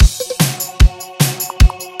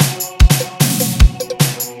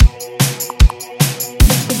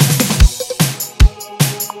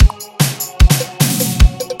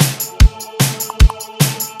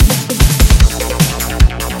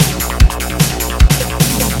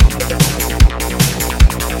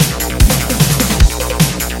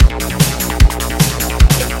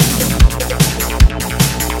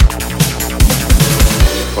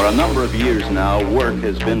now, work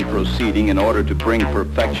has been proceeding in order to bring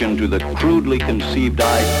perfection to the crudely conceived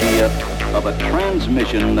idea of a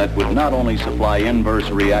transmission that would not only supply inverse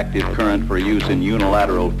reactive current for use in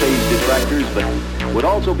unilateral phase detractors, but would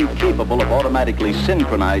also be capable of automatically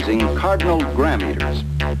synchronizing cardinal gram meters.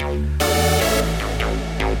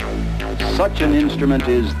 Such an instrument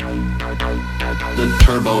is the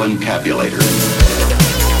Turbo Encabulator.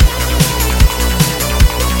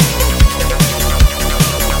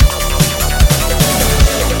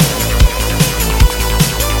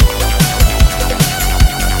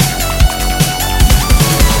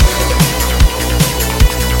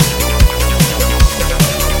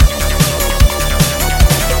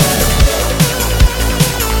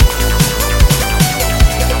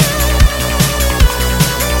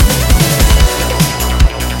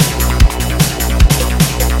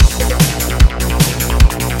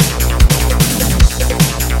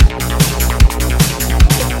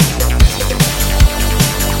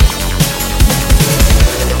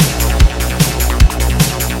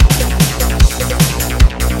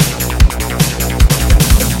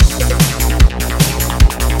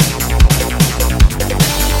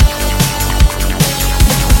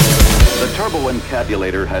 The Turbo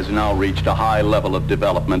Encabulator has now reached a high level of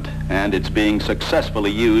development, and it's being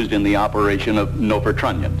successfully used in the operation of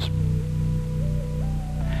Nofertronians.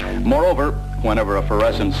 Moreover, whenever a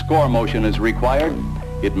fluorescent score motion is required,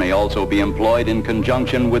 it may also be employed in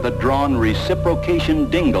conjunction with a drawn reciprocation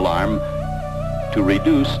dingle arm to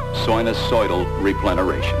reduce sinusoidal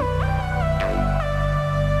repleneration.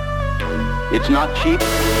 It's not cheap,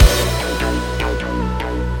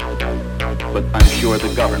 but I'm sure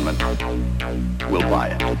the government will buy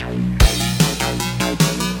it.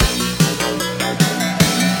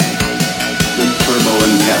 The Turbo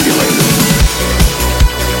Encabulator.